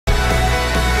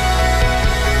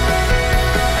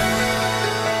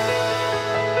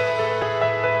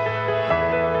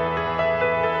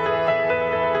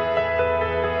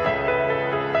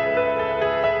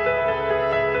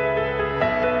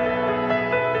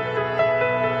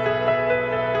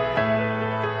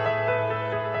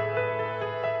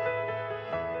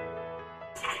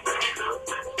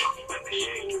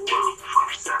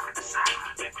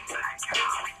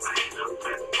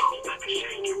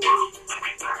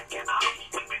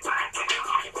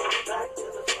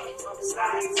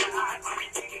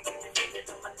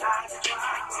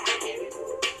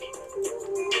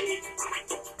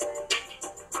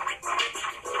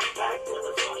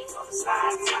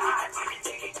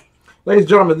Ladies and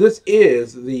gentlemen, this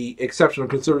is the Exceptional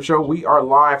Conservative Show. We are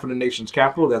live from the nation's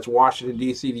capital. That's Washington,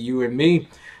 D.C., to you and me.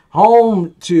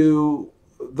 Home to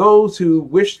those who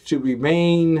wish to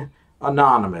remain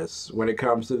anonymous when it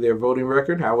comes to their voting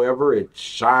record. However, it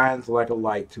shines like a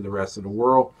light to the rest of the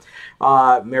world.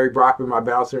 Mary Brockman, my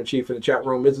bouncer-in-chief in the chat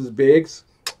room. Mrs. Biggs,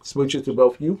 smooches to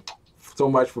both of you. So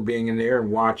much for being in there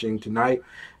and watching tonight.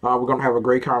 We're going to have a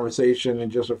great conversation in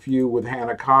just a few with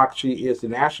Hannah Cox. She is the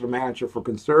national manager for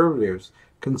conservatives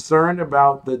concerned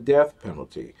about the death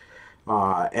penalty.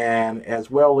 And as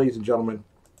well, ladies and gentlemen,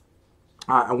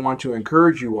 I want to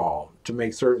encourage you all to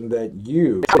make certain that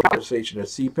you conversation at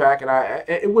CPAC, and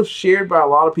it was shared by a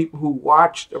lot of people who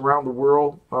watched around the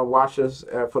world, watched us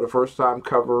for the first time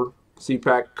cover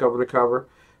CPAC cover to cover,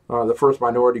 the first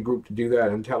minority group to do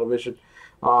that in television.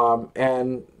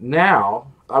 And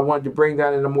now I wanted to bring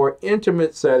that in a more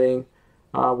intimate setting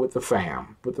with the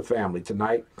family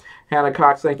tonight. Hannah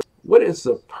Cox, thank you. What is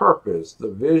the purpose, the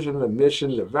vision, the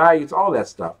mission, the values, all that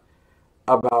stuff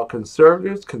about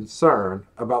conservatives concerned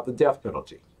about the death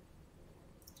penalty?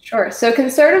 Sure. So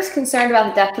conservatives concerned about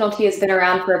the death penalty has been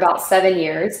around for about 7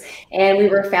 years, and we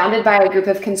were founded by a group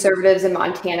of conservatives in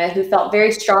Montana who felt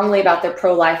very strongly about their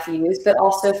pro-life views, but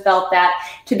also felt that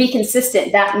to be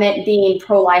consistent, that meant being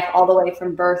pro-life all the way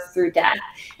from birth through death.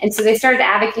 And so they started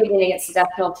advocating against the death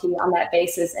penalty on that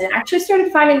basis, and actually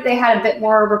started finding that they had a bit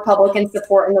more Republican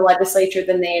support in the legislature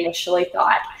than they initially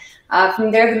thought.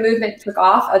 From there, the movement took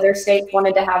off. Other states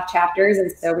wanted to have chapters, and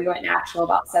so we went national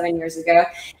about 7 years ago.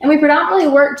 And we predominantly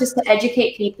work just to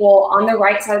educate people on the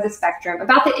right side of the spectrum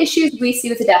about the issues we see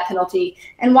with the death penalty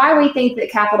and why we think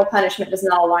that capital punishment does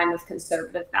not align with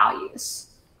conservative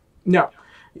values. Now,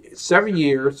 7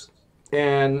 years,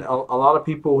 and a lot of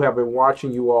people have been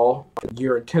watching you all.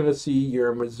 You're in Tennessee,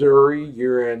 you're in Missouri,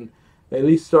 you're in at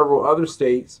least several other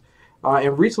states.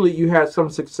 And recently you had some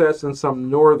success in some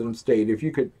northern state. If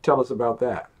you could tell us about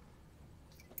that.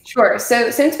 Sure.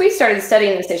 So since we started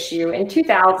studying this issue in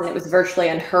 2000, it was virtually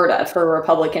unheard of for a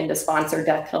Republican to sponsor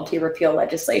death penalty repeal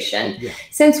legislation. Yeah.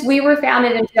 Since we were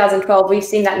founded in 2012, we've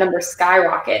seen that number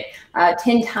skyrocket.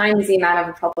 10 times the amount of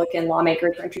Republican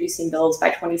lawmakers were introducing bills by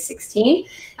 2016.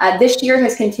 This year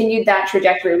has continued that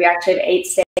trajectory. We actually have 8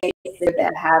 states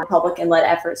that have Republican-led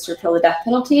efforts to repeal the death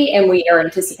penalty, and we are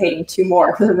anticipating 2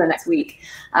 more within the next week.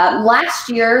 Last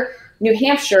year, New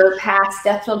Hampshire passed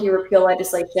death penalty repeal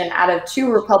legislation out of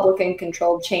 2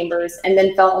 Republican-controlled chambers and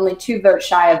then fell only 2 votes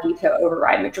shy of veto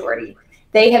override majority.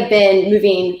 They have been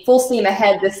moving full steam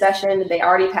ahead this session. They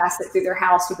already passed it through their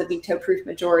House with a veto-proof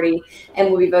majority,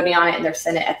 and will be voting on it in their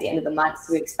Senate at the end of the month.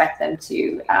 So we expect them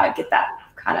to get that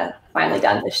kind of finally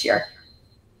done this year.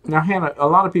 Now, Hannah, a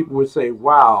lot of people would say,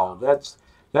 wow, that's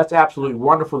absolutely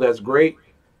wonderful. That's great.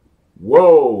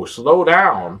 Whoa, slow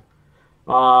down.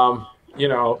 You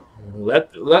know, let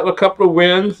a couple of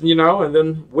wins, you know, and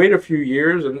then wait a few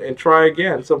years and try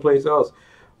again someplace else.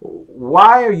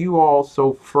 Why are you all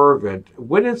so fervent?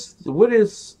 What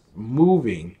is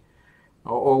moving,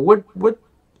 or what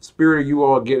spirit are you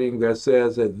all getting that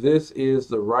says that this is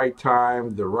the right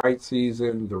time, the right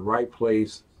season, the right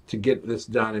place to get this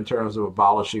done in terms of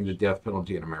abolishing the death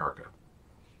penalty in America?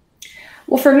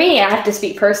 Well, for me, I have to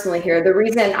speak personally here. The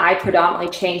reason I predominantly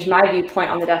changed my viewpoint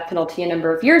on the death penalty a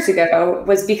number of years ago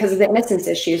was because of the innocence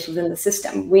issues within the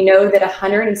system. We know that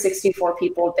 164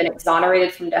 people have been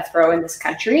exonerated from death row in this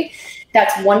country.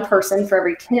 That's 1 person for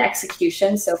every 10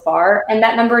 executions so far. And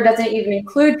that number doesn't even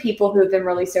include people who have been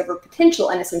released over potential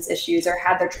innocence issues or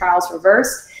had their trials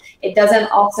reversed. It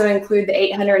doesn't also include the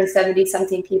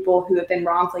 870-something people who have been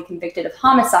wrongfully convicted of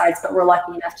homicides, but were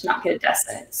lucky enough to not get a death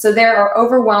sentence. So there are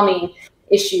overwhelming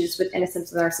issues with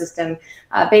innocence in our system.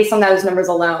 Based on those numbers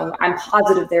alone, I'm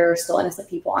positive there are still innocent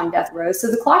people on death row.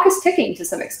 So the clock is ticking to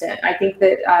some extent. I think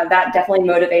that that definitely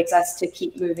motivates us to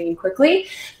keep moving quickly.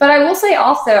 But I will say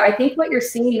also, I think what you're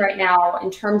seeing right now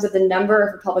in terms of the number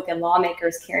of Republican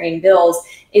lawmakers carrying bills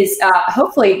is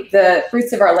hopefully the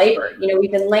fruits of our labor. You know,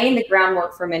 we've been laying the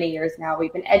groundwork for many years now.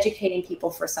 We've been educating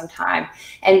people for some time.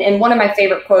 And one of my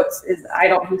favorite quotes is, I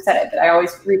don't know who said it, but I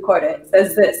always re-quote it. It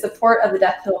says that support of the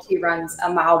death penalty runs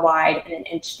a mile wide and an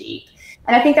inch deep.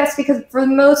 And I think that's because for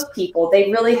most people,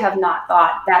 they really have not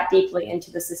thought that deeply into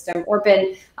the system or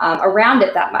been around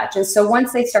it that much. And so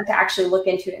once they start to actually look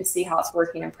into it and see how it's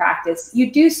working in practice,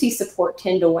 you do see support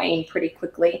tend to wane pretty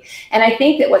quickly. And I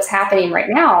think that what's happening right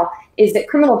now is that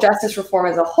criminal justice reform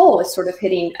as a whole is sort of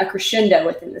hitting a crescendo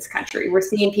within this country. We're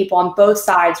seeing people on both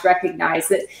sides recognize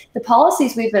that the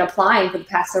policies we've been applying for the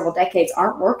past several decades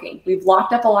aren't working. We've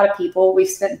locked up a lot of people. We've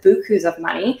spent bukus of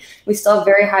money. We still have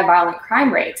very high violent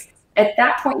crime rates. at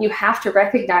that point, you have to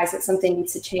recognize that something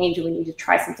needs to change and we need to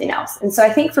try something else. And so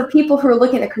I think for people who are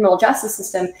looking at the criminal justice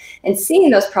system and seeing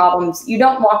those problems, you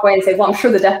don't walk away and say, well, I'm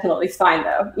sure the death penalty is fine,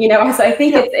 though. So I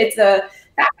think it's a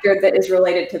factor that is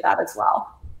related to that as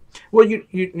well. Well,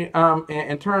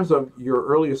 in terms of your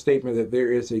earlier statement that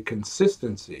there is a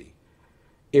consistency,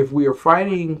 if we are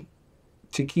fighting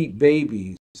to keep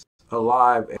babies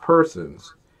alive as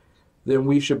persons, then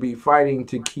we should be fighting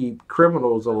to keep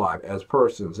criminals alive as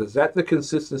persons. Is that the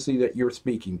consistency that you're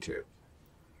speaking to?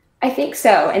 I think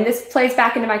so. And this plays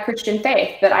back into my Christian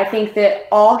faith, but I think that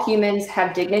all humans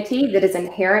have dignity that is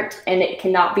inherent and it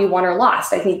cannot be won or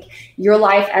lost. I think your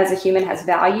life as a human has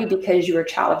value because you're a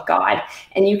child of God,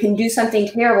 and you can do something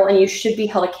terrible and you should be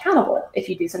held accountable if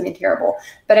you do something terrible.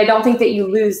 But I don't think that you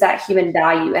lose that human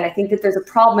value. And I think that there's a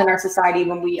problem in our society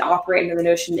when we operate under the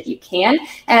notion that you can.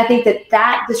 And I think that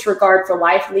that disregard for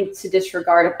life leads to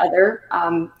disregard of other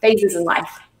phases in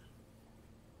life.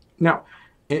 Now,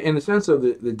 in the sense of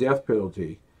the death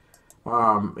penalty,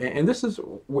 and this is,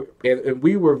 and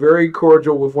we were very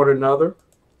cordial with one another,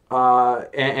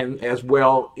 and as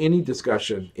well, any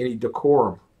discussion, any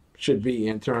decorum should be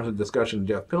in terms of discussion of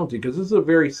death penalty, because this is a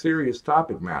very serious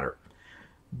topic matter.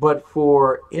 But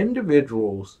for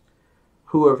individuals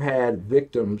who have had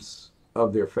victims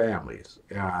of their families,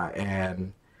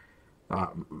 and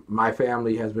my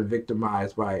family has been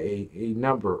victimized by a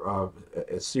number of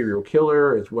a serial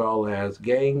killer as well as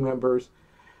gang members.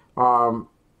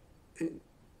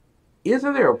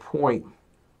 Isn't there a point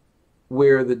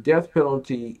where the death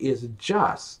penalty is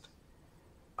just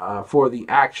for the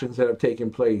actions that have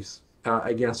taken place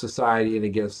against society and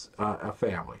against a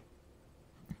family?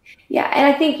 Yeah, and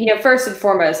I think, first and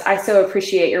foremost, I so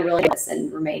appreciate your willingness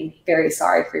and remain very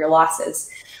sorry for your losses.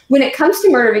 When it comes to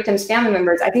murder victims' family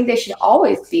members, I think they should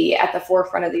always be at the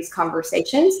forefront of these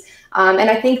conversations. And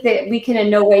I think that we can in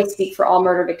no way speak for all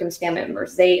murder victims' family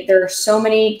members. There are so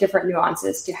many different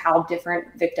nuances to how different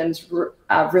victims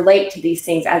relate to these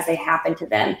things as they happen to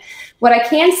them. What I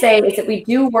can say is that we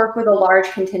do work with a large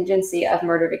contingency of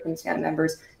murder victims' family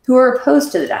members who are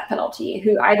opposed to the death penalty,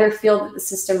 who either feel that the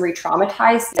system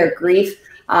re-traumatized their grief.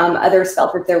 Others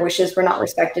felt that their wishes were not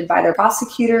respected by their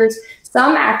prosecutors.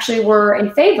 Some actually were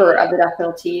in favor of the death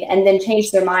penalty and then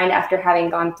changed their mind after having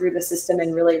gone through the system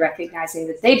and really recognizing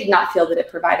that they did not feel that it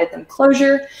provided them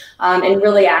closure. And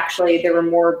really, actually, there were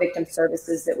more victim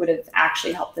services that would have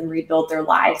actually helped them rebuild their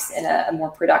lives in a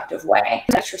more productive way.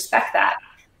 Let's respect that.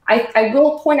 I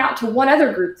will point out to one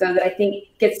other group, though, that I think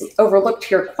gets overlooked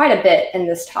here quite a bit in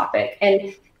this topic.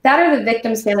 And that are the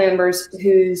victims' family members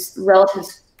whose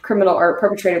relatives, criminal or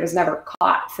perpetrator, was never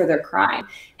caught for their crime.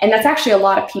 And that's actually a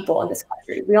lot of people in this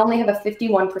country. We only have a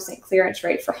 51% clearance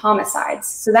rate for homicides.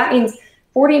 So that means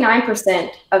 49%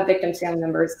 of victims' family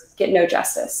members get no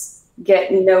justice,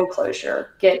 get no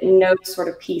closure, get no sort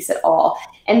of peace at all.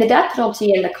 And the death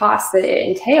penalty and the cost that it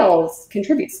entails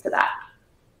contributes to that.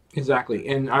 Exactly.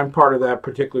 And I'm part of that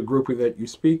particular grouping that you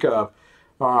speak of,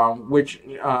 which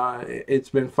it's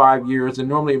been 5 years. And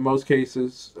normally in most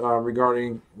cases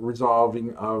regarding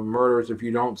resolving murders, if you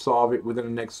don't solve it within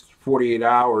the next 48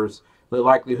 hours, the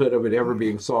likelihood of it ever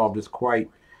being solved is quite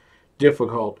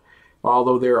difficult,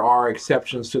 although there are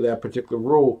exceptions to that particular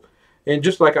rule. And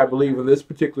just like I believe in this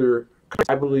particular,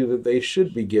 I believe that they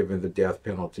should be given the death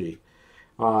penalty.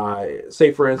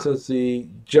 Say, for instance, the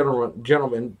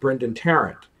gentleman Brendan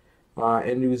Tarrant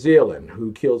in New Zealand,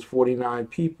 who kills 49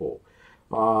 people.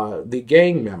 The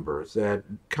gang members that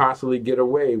constantly get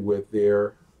away with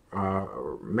their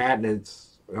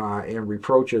madness and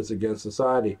reproaches against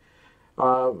society.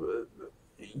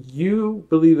 You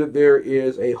believe that there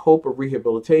is a hope of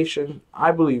rehabilitation.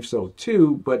 I believe so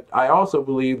too, but I also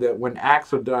believe that when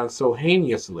acts are done so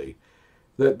heinously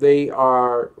that they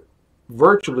are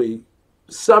virtually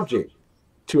subject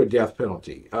to a death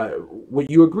penalty. Would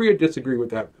you agree or disagree with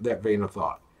that vein of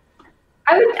thought?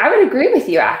 I would agree with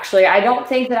you, actually. I don't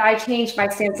think that I changed my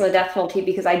stance on the death penalty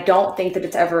because I don't think that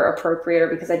it's ever appropriate or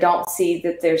because I don't see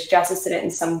that there's justice in it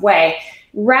in some way.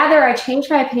 Rather, I changed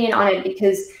my opinion on it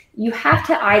because you have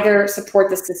to either support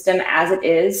the system as it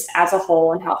is, as a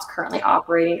whole, and how it's currently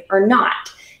operating, or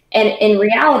not. And in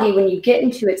reality, when you get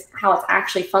into how it's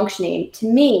actually functioning, to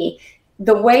me,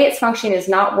 the way it's functioning is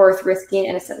not worth risking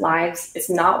innocent lives. It's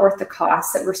not worth the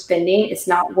costs that we're spending. It's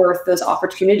not worth those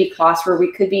opportunity costs where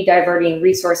we could be diverting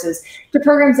resources to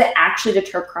programs that actually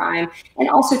deter crime and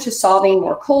also to solving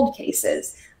more cold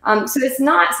cases. So it's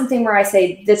not something where I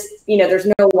say this, there's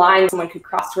no line someone could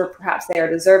cross where perhaps they are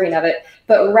deserving of it,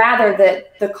 but rather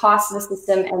that the cost of the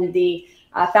system and the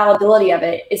fallibility of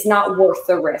it is not worth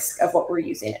the risk of what we're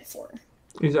using it for.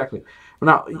 Exactly.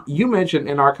 Now, you mentioned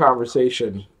in our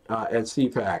conversation at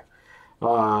CPAC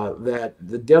that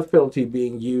the death penalty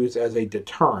being used as a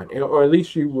deterrent, or at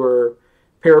least you were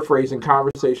paraphrasing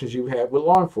conversations you've had with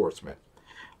law enforcement.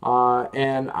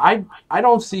 And I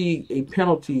don't see a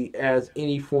penalty as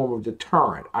any form of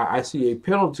deterrent. I see a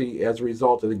penalty as a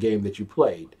result of the game that you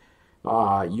played.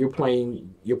 You're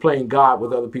playing God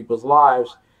with other people's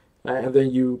lives, and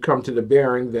then you come to the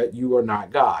bearing that you are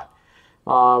not God.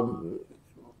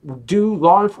 Do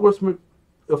law enforcement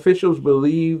officials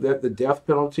believe that the death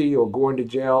penalty or going to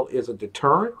jail is a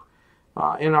deterrent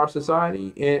in our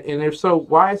society? And if so,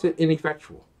 why is it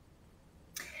ineffectual?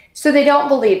 So they don't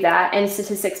believe that, and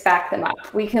statistics back them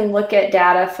up. We can look at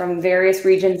data from various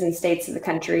regions and states of the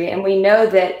country, and we know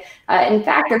that, in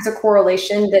fact, there's a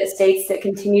correlation that states that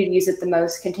continue to use it the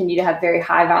most continue to have very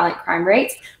high violent crime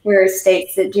rates, whereas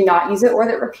states that do not use it or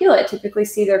that repeal it typically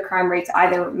see their crime rates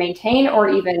either maintain or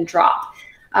even drop.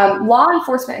 Law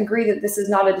enforcement agree that this is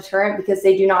not a deterrent because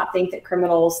they do not think that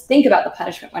criminals think about the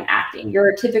punishment when acting.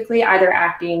 You're typically either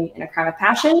acting in a crime of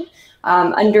passion,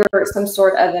 under some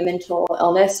sort of a mental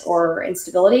illness or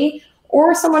instability,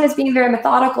 or someone is being very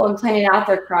methodical and planning out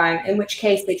their crime, in which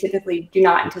case they typically do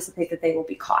not anticipate that they will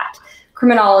be caught.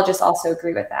 Criminologists also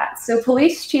agree with that. So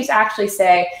police chiefs actually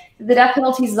say that the death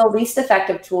penalty is the least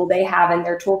effective tool they have in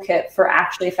their toolkit for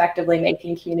actually effectively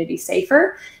making communities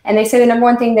safer. And they say the number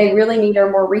one thing they really need are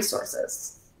more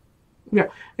resources. Yeah,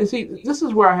 and see, this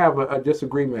is where I have a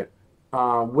disagreement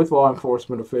with law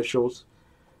enforcement officials.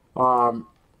 The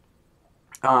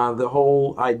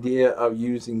whole idea of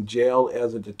using jail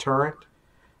as a deterrent.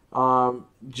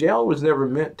 Jail was never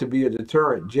meant to be a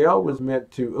deterrent. Jail was meant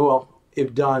to, well,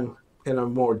 if done in a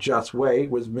more just way,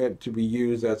 was meant to be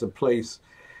used as a place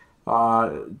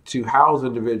to house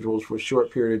individuals for a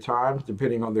short period of time,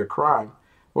 depending on their crime,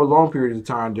 or long periods of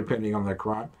time, depending on their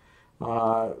crime,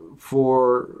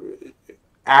 for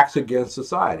acts against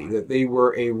society, that they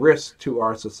were a risk to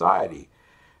our society.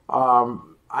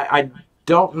 I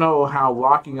don't know how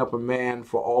locking up a man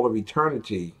for all of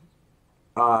eternity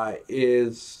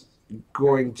is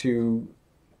going to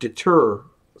deter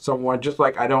someone, just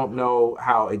like I don't know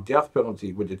how a death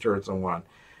penalty would deter someone.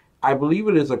 I believe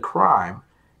it is a crime,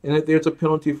 and that there's a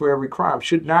penalty for every crime.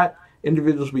 Should not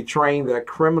individuals be trained that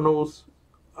criminals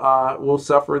will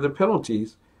suffer the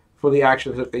penalties for the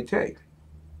actions that they take?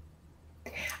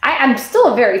 I'm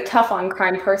still a very tough on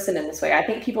crime person in this way. I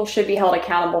think people should be held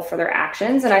accountable for their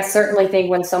actions. And I certainly think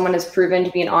when someone is proven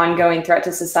to be an ongoing threat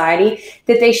to society,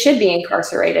 that they should be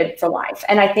incarcerated for life.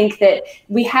 And I think that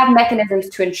we have mechanisms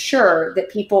to ensure that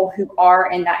people who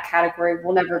are in that category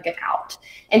will never get out.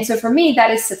 And so for me,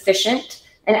 that is sufficient.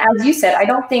 And as you said, I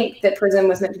don't think that prison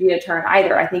was meant to be a deterrent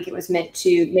either. I think it was meant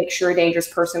to make sure a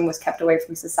dangerous person was kept away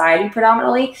from society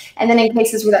predominantly. And then in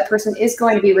cases where that person is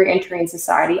going to be re-entering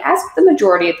society, as the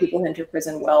majority of people who enter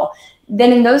prison will,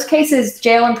 then in those cases,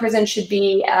 jail and prison should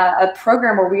be a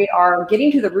program where we are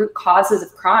getting to the root causes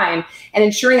of crime and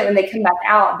ensuring that when they come back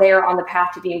out, they are on the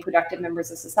path to being productive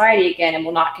members of society again and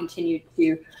will not continue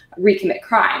to recommit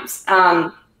crimes.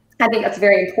 I think that's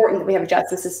very important that we have a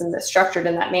justice system that's structured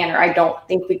in that manner. I don't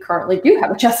think we currently do have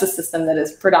a justice system that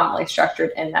is predominantly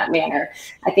structured in that manner.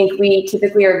 I think we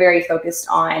typically are very focused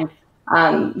on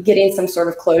getting some sort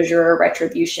of closure or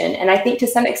retribution. And I think to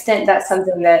some extent that's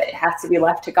something that has to be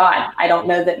left to God. I don't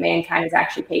know that mankind is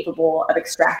actually capable of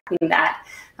extracting that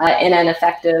in an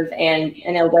effective and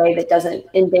in a way that doesn't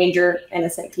endanger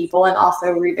innocent people and also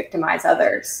re-victimize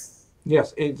others.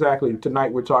 Yes, exactly.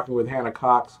 Tonight we're talking with Hannah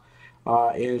Cox.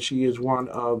 And she is one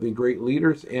of the great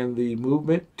leaders in the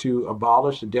movement to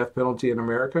abolish the death penalty in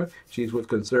America. She's with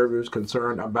conservatives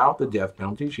concerned about the death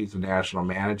penalty. She's a national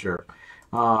manager.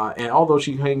 And although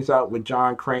she hangs out with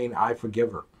John Crane, I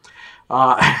forgive her.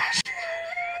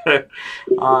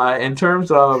 In terms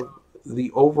of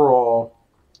the overall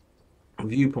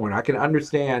viewpoint, I can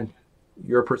understand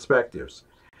your perspectives.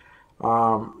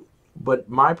 But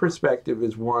my perspective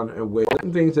is one of which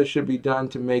things that should be done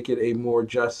to make it a more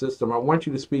just system. I want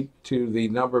you to speak to the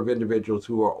number of individuals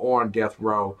who are on death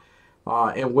row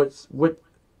and what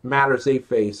matters they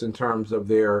face in terms of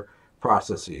their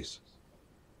processes.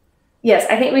 Yes,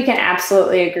 I think we can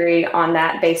absolutely agree on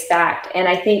that base fact. And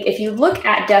I think if you look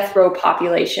at death row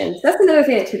populations, that's another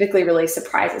thing that typically really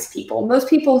surprises people. Most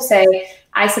people say,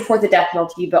 I support the death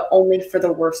penalty, but only for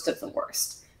the worst of the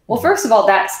worst. Well, first of all,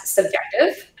 that's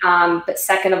subjective. But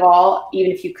second of all,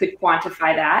 even if you could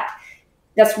quantify that,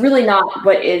 That's really not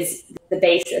what is the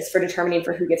basis for determining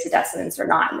for who gets a death sentence or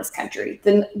not in this country.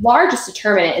 The largest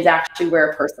determinant is actually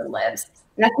where a person lives.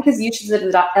 And that's because usage of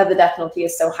the death penalty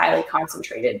is so highly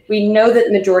concentrated. We know that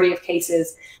the majority of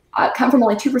cases come from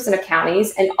only 2% of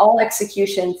counties, and all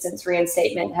executions since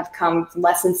reinstatement have come from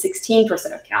less than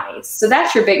 16% of counties. So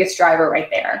that's your biggest driver right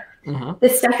there. Mm-hmm. The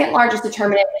second largest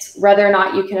determinant is whether or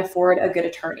not you can afford a good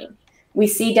attorney. We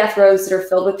see death rows that are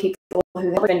filled with people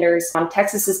who have defenders. On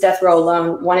Texas's death row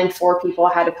alone, 1 in 4 people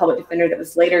had a public defender that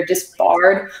was later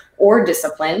disbarred or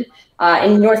disciplined.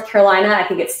 In North Carolina, I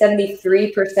think it's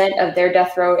 73% of their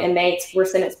death row inmates were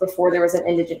sentenced before there was an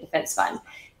indigent defense fund.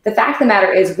 The fact of the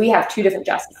matter is we have 2 different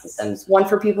justice systems, one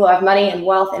for people who have money and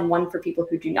wealth and one for people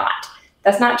who do not.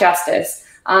 That's not justice.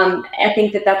 I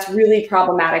think that that's really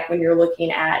problematic when you're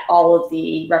looking at all of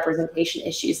the representation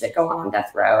issues that go on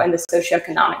death row and the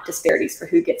socioeconomic disparities for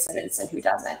who gets sentenced and who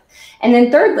doesn't. And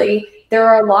then thirdly, there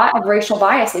are a lot of racial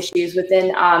bias issues within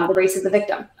the race of the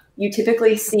victim. You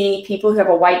typically see people who have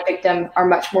a white victim are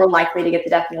much more likely to get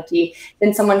the death penalty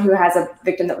than someone who has a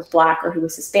victim that was Black or who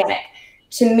was Hispanic.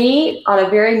 To me, on a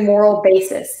very moral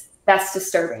basis, that's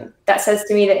disturbing. That says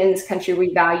to me that in this country,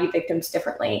 we value victims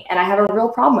differently. And I have a real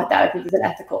problem with that. I think it's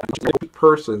unethical.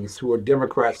 Persons who are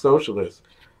Democrat socialists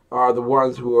are the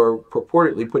ones who are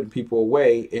purportedly putting people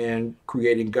away and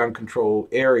creating gun control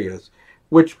areas,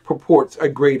 which purports a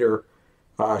greater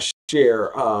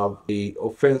share of the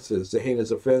offenses, the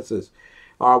heinous offenses.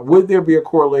 Would there be a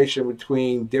correlation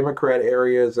between Democrat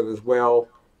areas and as well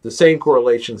the same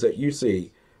correlations that you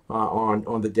see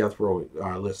on the death row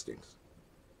listings?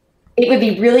 It would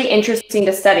be really interesting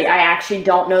to study. I actually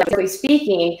don't know.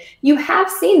 Speaking, you have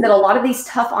seen that a lot of these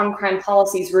tough on crime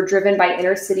policies were driven by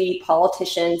inner city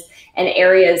politicians and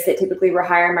areas that typically were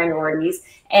higher minorities.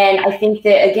 And I think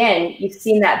that, again, you've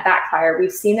seen that backfire.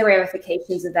 We've seen the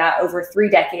ramifications of that over 3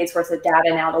 decades worth of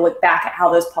data now to look back at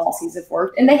how those policies have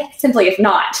worked. And they simply, if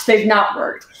not, they've not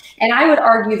worked. And I would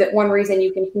argue that one reason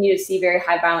you continue to see very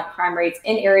high violent crime rates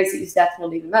in areas that use death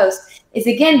penalty the most is,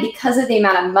 again, because of the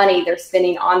amount of money they're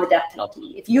spending on the death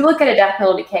penalty. If you look at a death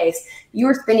penalty case, you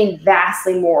are spending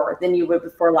vastly more than you would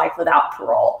before life without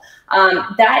parole.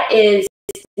 That is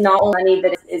not only money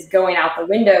that is going out the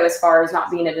window as far as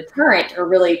not being a deterrent or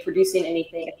really producing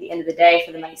anything at the end of the day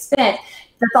for the money spent.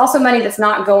 That's also money that's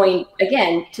not going,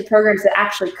 again, to programs that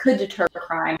actually could deter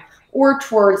crime or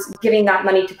towards giving that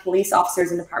money to police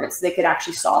officers and departments so they could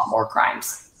actually solve more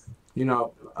crimes. You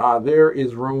know, there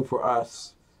is room for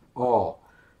us all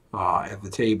at the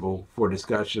table for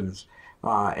discussions.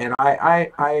 And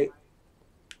I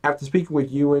after speaking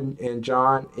with you and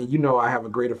John, and you know I have a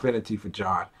great affinity for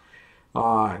John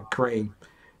Crane.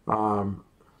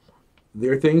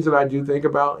 There are things that I do think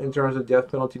about in terms of death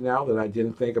penalty now that I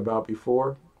didn't think about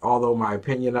before, although my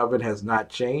opinion of it has not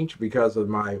changed because of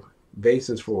my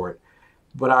basis for it.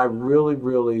 But I really,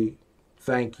 really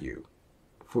thank you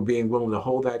for being willing to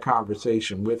hold that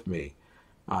conversation with me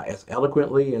as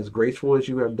eloquently, as graceful as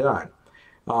you have done,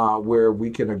 where we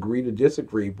can agree to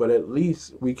disagree, but at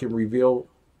least we can reveal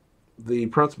the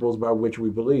principles by which we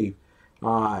believe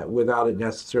without it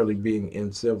necessarily being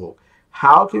incivil.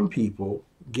 How can people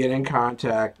get in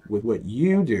contact with what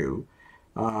you do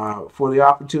for the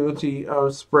opportunity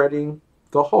of spreading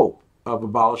the hope of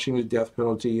abolishing the death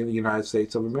penalty in the United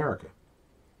States of America?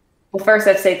 Well, first, I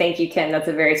have to say thank you, Ken. That's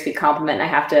a very sweet compliment. I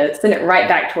have to send it right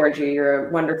back towards you. You're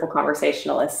a wonderful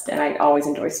conversationalist, and I always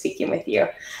enjoy speaking with you.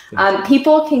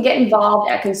 People can get involved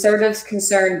at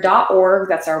conservativesconcern.org.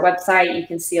 That's our website. You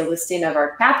can see a listing of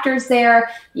our chapters there.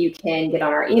 You can get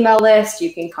on our email list.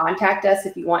 You can contact us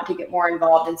if you want to get more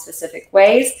involved in specific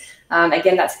ways.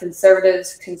 Again, that's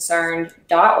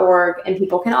conservativesconcern.org. And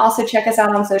people can also check us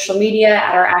out on social media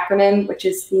at our acronym, which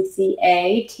is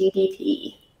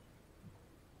CCATDP.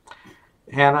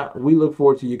 Hannah, we look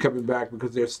forward to you coming back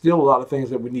because there's still a lot of things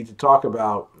that we need to talk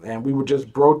about. And we were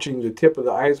just broaching the tip of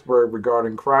the iceberg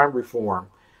regarding crime reform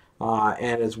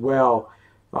and as well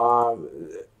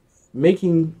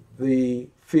making the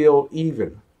field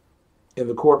even in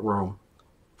the courtroom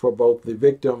for both the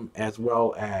victim as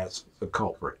well as the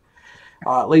culprit.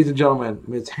 Ladies and gentlemen,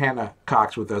 Ms. Hannah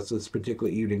Cox with us this particular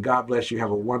evening. God bless you.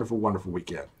 Have a wonderful, wonderful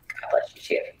weekend. God bless you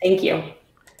too. Thank you.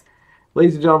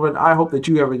 Ladies and gentlemen, I hope that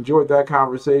you have enjoyed that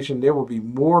conversation. There will be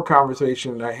more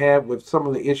conversation ahead with some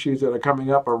of the issues that are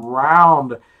coming up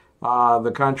around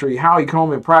the country. Howie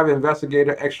Comen, private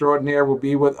investigator extraordinaire, will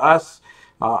be with us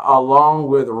along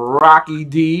with Rocky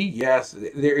D. Yes,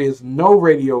 there is no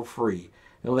radio free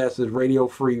unless it's radio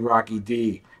free Rocky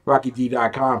D,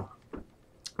 RockyD.com.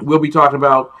 We'll be talking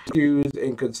about issues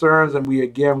and concerns, and we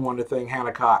again want to thank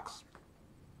Hannah Cox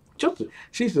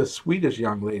she's the sweetest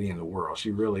young lady in the world.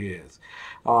 She really is.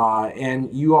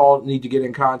 And you all need to get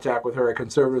in contact with her at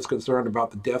Conservatives Concerned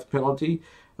About the Death Penalty,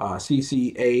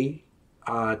 CCA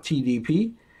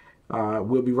TDP.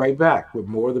 We'll be right back with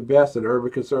more of the best at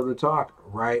Urban Conservative Talk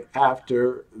right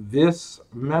after this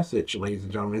message, ladies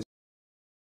and gentlemen.